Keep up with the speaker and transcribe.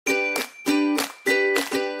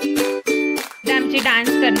आमची डान्स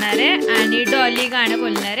करणार आहे आणि डॉली गाणं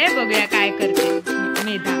बोलणार आहे. बघूया काय करते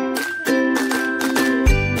मेधा.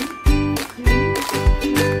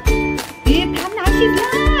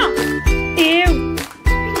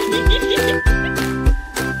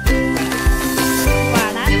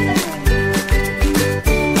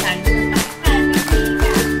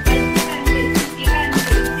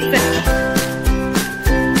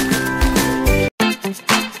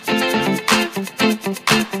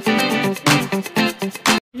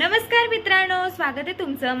 नमस्कार मित्रांनो, स्वागत आहे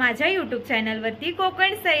तुमचं माझ्या यूट्यूब चॅनलवरती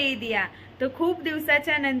कोकणसैदिया. तर खूप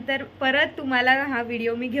दिवसाच्या नंतर परत तुम्हाला हा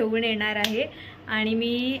व्हिडिओ मी घेऊन येणार आहे. आणि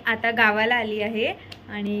मी आता गावाला आली आहे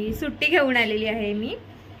आणि सुट्टी घेऊन आलेली आहे मी.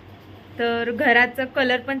 तर घराचं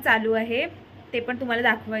कलर पण चालू आहे, ते पण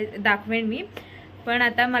तुम्हाला दाखवेन मी. पण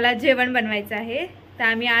आता मला जेवण बनवायचं आहे, तर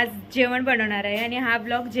आम्ही आज जेवण बनवणार आहे आणि हा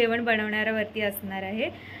ब्लॉग जेवण बनवण्यावरती असणार आहे.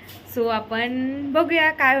 सो आपण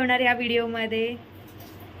बघूया काय होणार या व्हिडिओमध्ये.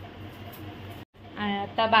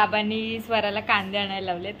 आता बाबांनी स्वराला कांदे आणायला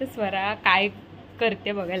लावले, तर स्वरा काय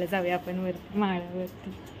करते बघायला जाऊया आपण वरती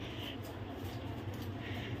माळावरती.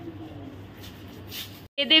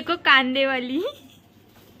 ये देखो कांदे वाली.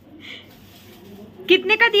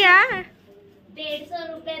 कितने का दिया? 150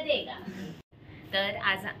 रुपये देगा. तर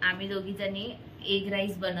आज आम्ही दोघी जणी एग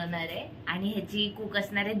राईस बनवणार आहे आणि ह्याची कुक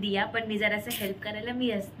असणार आहे दिया, पण मी जरा असं हेल्प करायला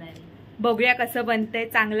मी असणार आहे. बघूया कसं बनतंय,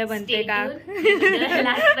 चांगलं बनतंय का.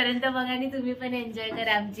 लास्ट पर्यंत बघा आणि तुम्ही पण एन्जॉय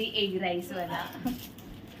करा आमची एग राईस वाला.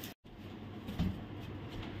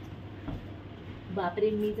 बापरे,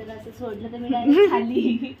 मी जर असं सोडलं तर मी डायरेक्ट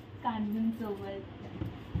खाली कांद्यांसोबत.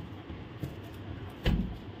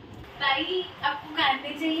 ताई आपको कांदे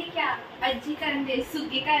चाहिए क्या? आजी कांदे,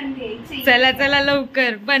 सुके कांदे चाहिए. चला चला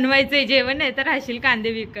लवकर बनवायचंय जेवण आहे, तर राशील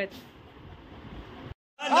कांदे विकत.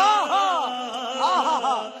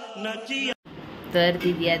 तर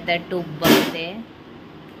दीदी आता टोप बघते,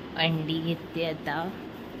 अंडी घेते.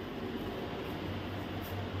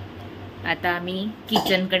 आता आम्ही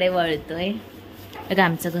किचन कडे वळतोय.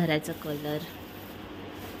 आमचं घराचं कलर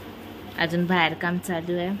अजून बाहेर काम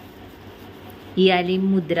चालू आहे. ही आली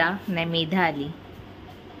मुद्रा, नाही मेधा आली.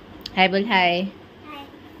 हाय बोल. हाय.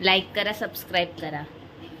 लाईक करा, सबस्क्राईब करा.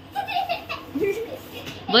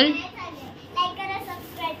 बोल.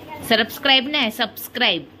 सबस्क्राईब नाही,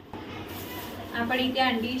 सबस्क्राईब. आपण इथे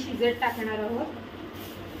अंडी शिजत टाकणार आहोत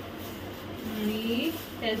आणि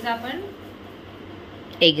त्याचा आपण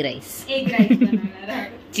एग राईस बनवणार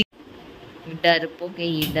आहोत. डरपोक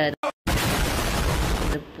आहे,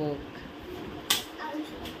 डरपोक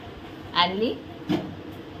आणली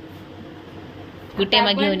कुठे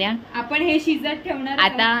मग घेऊन या. आपण हे शिजत ठेवणार.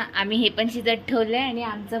 आता आम्ही हे पण शिजत ठेवलंय आणि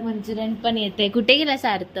आमचं मंचुरियन पण येतंय. कुठे गेला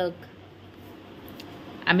सार्थक?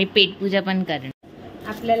 आम्ही पेटपूजा पण करणार.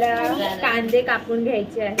 आपल्याला कांदे कापून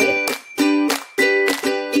घ्यायचे आहेत.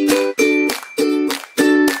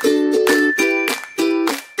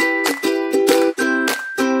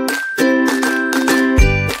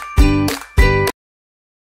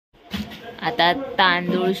 आता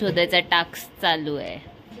तांदूळ शोधायचा टास्क चालू आहे.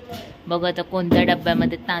 बघू आता कोणत्या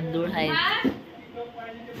डब्यामध्ये तांदूळ आहेत.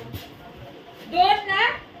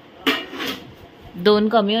 2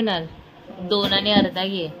 कमी होणार, 2 आणि अर्धा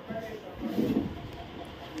घे.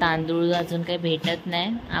 तांदूळ अजून काही भेटत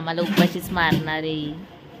नाही आम्हाला, उपाशीच मारणार आहे.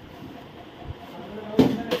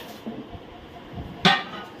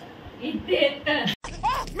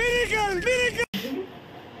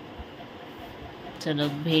 चलो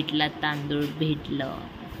भेटला तांदूळ, भेटलं.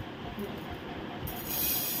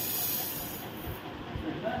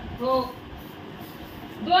 हो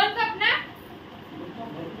 2 कप ना.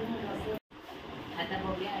 आता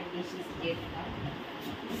बघूया अंडी शिजते का.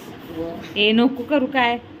 ए नको करू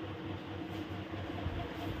काय.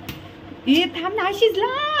 ए थांब ना,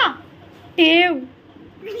 शिजला. ठेव.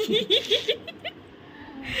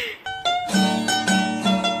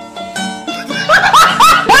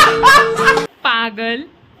 पागल.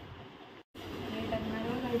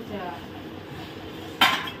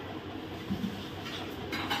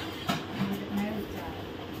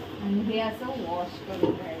 आणि हे असं वॉश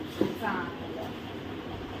करून घ्यायचं चांगलं.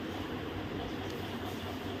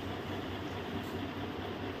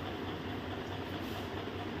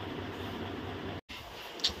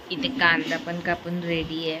 इथे कांदा पण कापून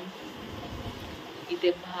रेडी आहे. इथे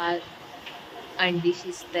भात, अंडी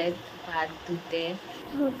शिजतायत, भात धुते.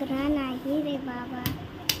 मुद्रा नाही रे बाबा.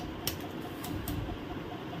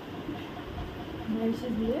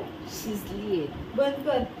 शिजलीये. बंद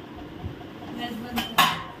कर.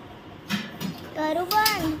 करू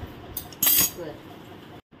बंद.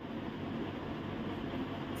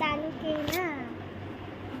 चालू केलं.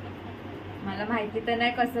 मला माहिती तर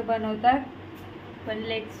नाही कसं बनवतात, पण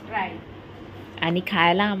लेट्स ट्राय. आणि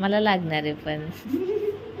खायला आम्हाला लागणार आहे पण.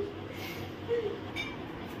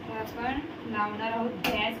 आपण लावणार आहोत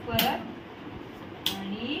गॅस परत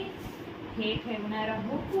आणि हे ठेवणार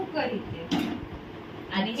आहोत कुकर इथे.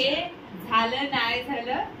 आणि हे झालं नाही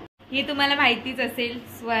झालं ही तुम्हाला माहितीच असेल.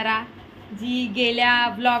 स्वरा जी गेल्या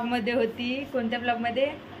ब्लॉग मध्ये होती, कोणत्या ब्लॉग मध्ये,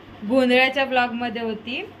 गोंधळाच्या ब्लॉग मध्ये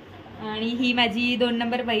होती. आणि ही माझी 2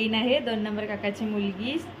 नंबर बहीण आहे, 2 नंबर काकाची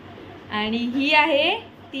मुलगी. आणि ही आहे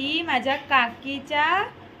ती माझ्या काकीच्या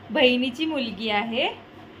बहिणीची मुलगी आहे.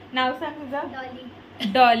 नाव सांग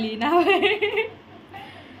तुझं? डॉली नाव आहे.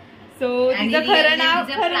 सो तिचं खरं नाव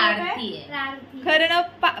खरं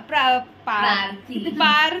नाव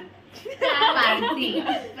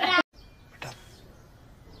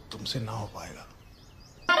तुमसे ना हो पाएगा.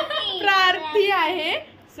 प्रार्थी आहे.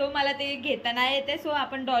 सो मला ते घेता नाही येते, सो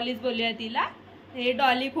आपण डॉलीच बोलूया तिला. हे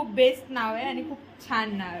डॉली खूप बेस्ट नाव आहे आणि खूप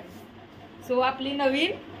छान नाव आहे. सो आपली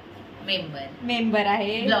नवीन मेंबर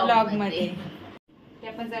आहे ब्लॉग मध्ये. ते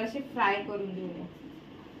आपण जराशी फ्राय करून देऊया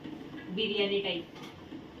बिर्याणी टाईप.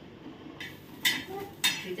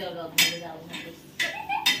 तिच्या ब्लॉग मध्ये जाऊ नकोस.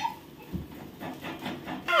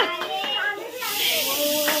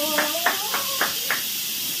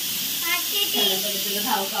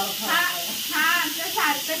 हा आमचा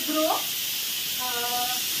सार्थक ग्रो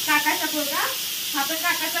काकाचा मुलगा. हा पण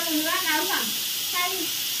काकाचा मुलगा. नाव सांग.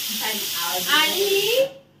 आणि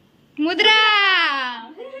मुद्रा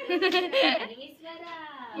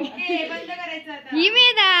ओके बंद करायचं आता. ही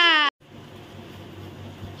मेदा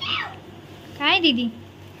काय दीदी?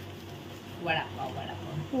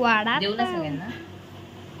 वाडा देऊ ना सगळ्यांना,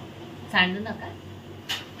 सांडू नका.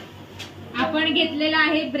 आपण घेतलेला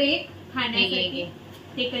आहे ब्रेक खाण्यासाठी.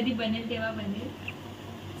 ते कधी बनेल तेव्हा बनेल.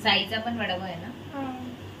 साईचा पण वडापाव आहे ना.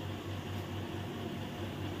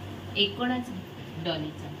 एक कोणाचा?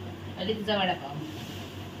 डॉलीचा. डॉली तुझा वडापाव.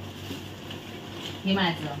 हे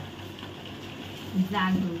माझं.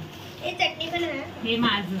 चटणी पण हे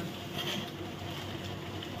माझं.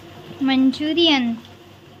 मंचुरियन.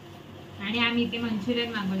 आणि आम्ही इथे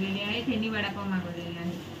मंचुरियन मागवलेले आहे, त्यांनी वडापाव मागवलेले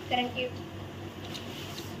आहे. थँक्यू.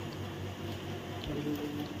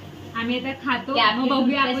 आम्ही आता खातो, मग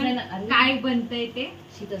बघूया आपण काय बनतंय ते.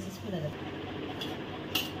 तसंच पडत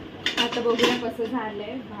आता बघूया कसं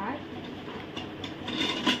झालंय भात.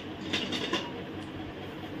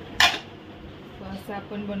 असं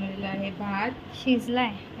आपण बनवलेला आहे भात.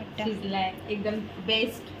 शिजलाय एकदम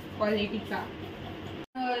बेस्ट क्वालिटीचा.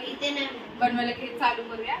 इथे ना बनवायला की चालू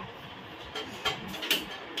करूया.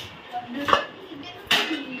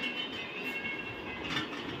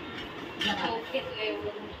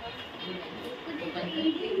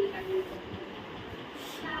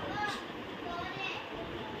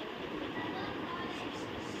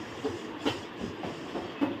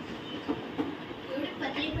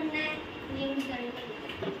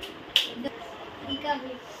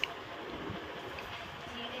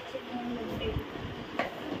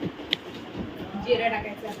 जिरा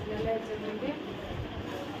टाकायचं आपल्याला याच्यामध्ये.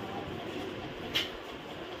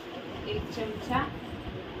 1 चमचा.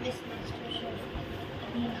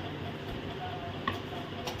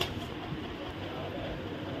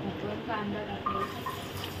 कांदा टाकायचा.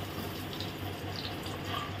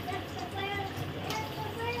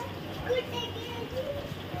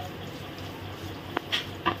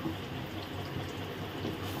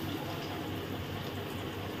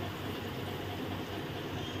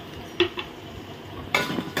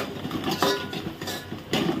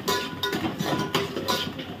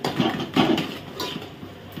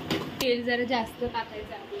 तेल जरा जास्त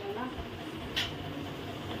टाकायचं आपल्याला.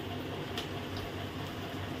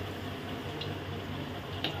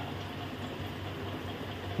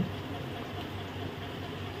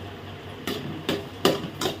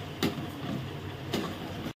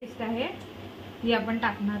 आहे ही आपण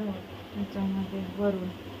टाकणार आहोत त्याच्यामध्ये वरून.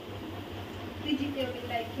 तुझी तेवढी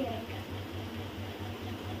लायकी आहे का?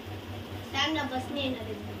 सांग ना. बसने येणार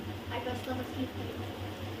आहे 8 वाजता बसली.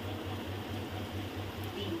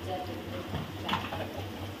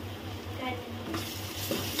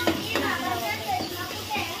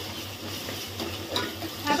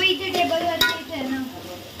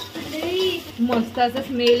 मस्त असा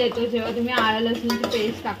स्मेल येतो जेव्हा तुम्ही आलं लसूणची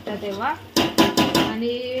पेस्ट टाकता तेव्हा.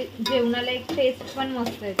 आणि जेवणाला एक टेस्ट पण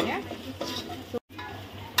मस्त येते.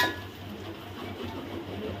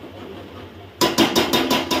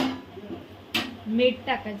 मीठ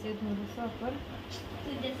टाकायचं थोडस आपण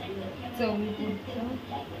चवीपुरतं.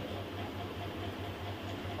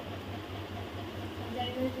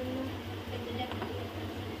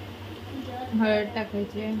 हळद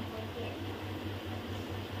टाकायची.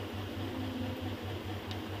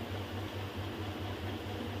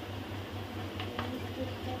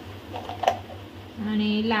 आणि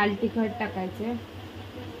लाल तिखट टाकायचे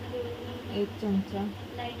 1 चमचा,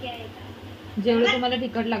 जेवढं तुम्हाला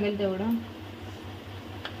तिखट लागेल तेवढं.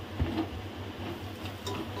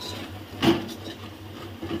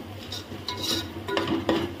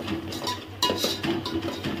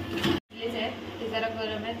 ते जरा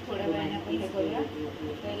गरम आहे, थोड्या वेळाने आपण हे करूया.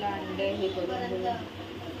 पहिला अंडे हे करून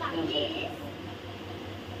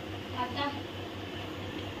आता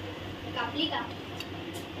कापली का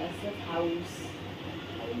असं हाऊस.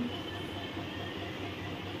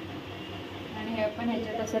 आणि हे आपण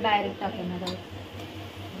ह्याच्यात असं डायरेक्ट टाकणार आहोत.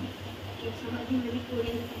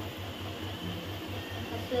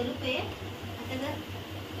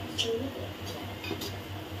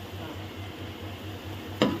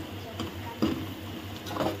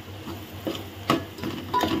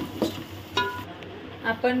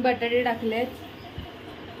 आपण बटाटे टाकलेत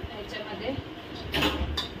ह्याच्यामध्ये,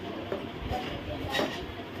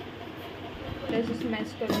 त्याची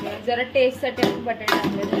स्मॅश करून घ्या. जरा टेस्टसाठी आपण बटाटे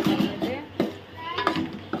टाकले त्याच्यामध्ये.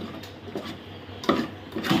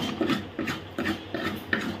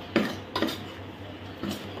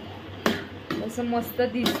 असं मस्त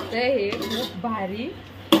दिसतंय, हे खूप भारी.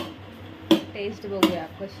 टेस्ट बघूया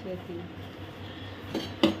कशी होती.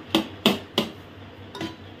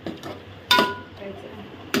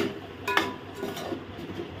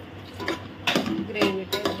 ग्रेव्ही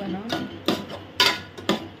टाईप बनवून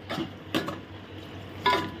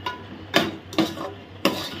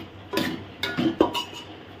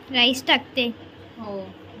राईस टाकते. हो,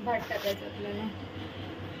 भात टाकायचं आपल्याला.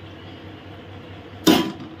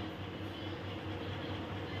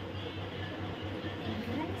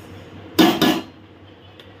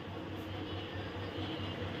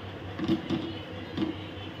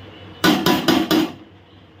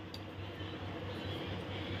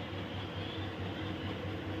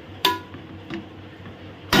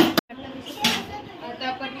 आता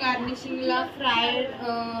आपण गार्निशिंगला फ्रायड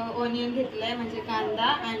ऑनियन घेतलाय, म्हणजे कांदा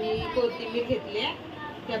आणि कोथिंबीर घेतली.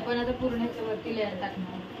 ते आपण आता पूर्ण ह्याच्यावरती लेअर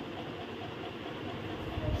टाकणार.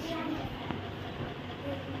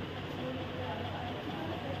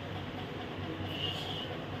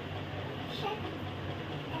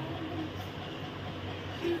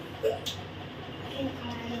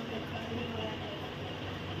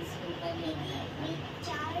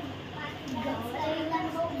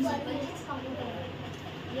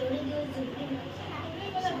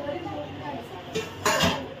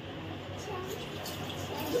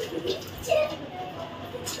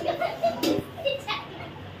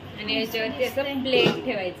 आणि याच्यावरती असं प्लेट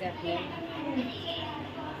ठेवायचं आपल्याला.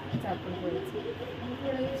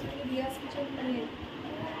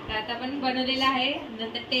 आता आपण बनवलेलं आहे,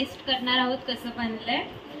 नंतर टेस्ट करणार आहोत कसं बनलंय.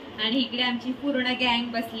 आणि इकडे आमची पूर्ण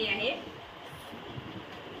गँग बसली आहे.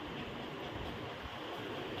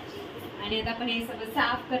 आणि आता आपण हे सगळं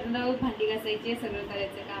साफ करणं, भांडी घासायची, सगळं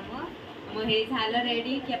करायचं काम. मग हे झालं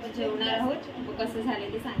रेडी की आपण जेवणार आहोत. मग कसं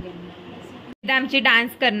झालं ते सांगेन मी. आमची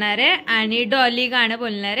डान्स करणार आहे आणि डॉली गाणं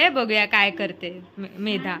बोलणार आहे. बघूया काय करते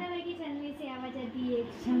मेधा.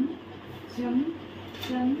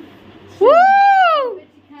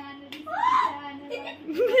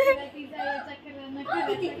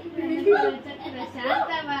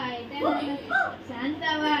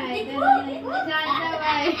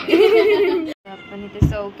 आपण इथे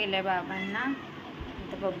सर्व केलंय बाबांना.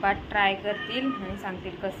 आता बाबा ट्राय करतील आणि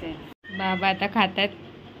सांगतील कसे. बाबा आता खातात.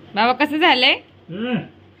 बाबा कसं झालंय?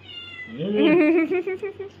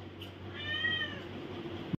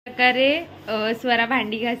 प्रकारे स्वरा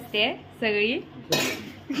भांडी घासते सगळी.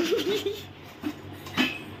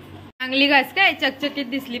 चांगली घास काय, चकचकीत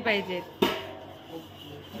दिसली पाहिजे.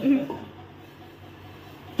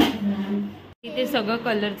 इथे सगळं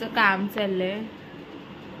कलरचं काम चाललंय.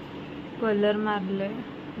 कलर मारलंय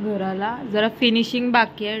घराला, जरा फिनिशिंग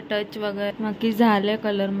बाकी आहे, टच वगैरे बाकी झालंय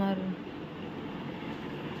कलर मारून.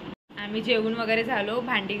 आम्ही जेवण वगैरे झालो,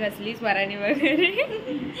 भांडी घासली स्वराने वगैरे.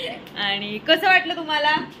 आणि कसं वाटलं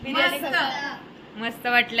तुम्हाला? मस्त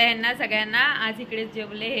वाटलं यांना सगळ्यांना. आज इकडेच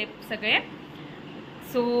जेवले हे सगळे.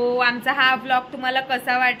 सो आमचा हा व्लॉग तुम्हाला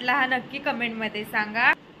कसा वाटला हा नक्की कमेंट मध्ये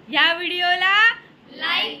सांगा. या व्हिडिओला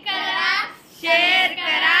लाईक करा, शेअर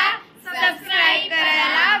करा, सबस्क्राईब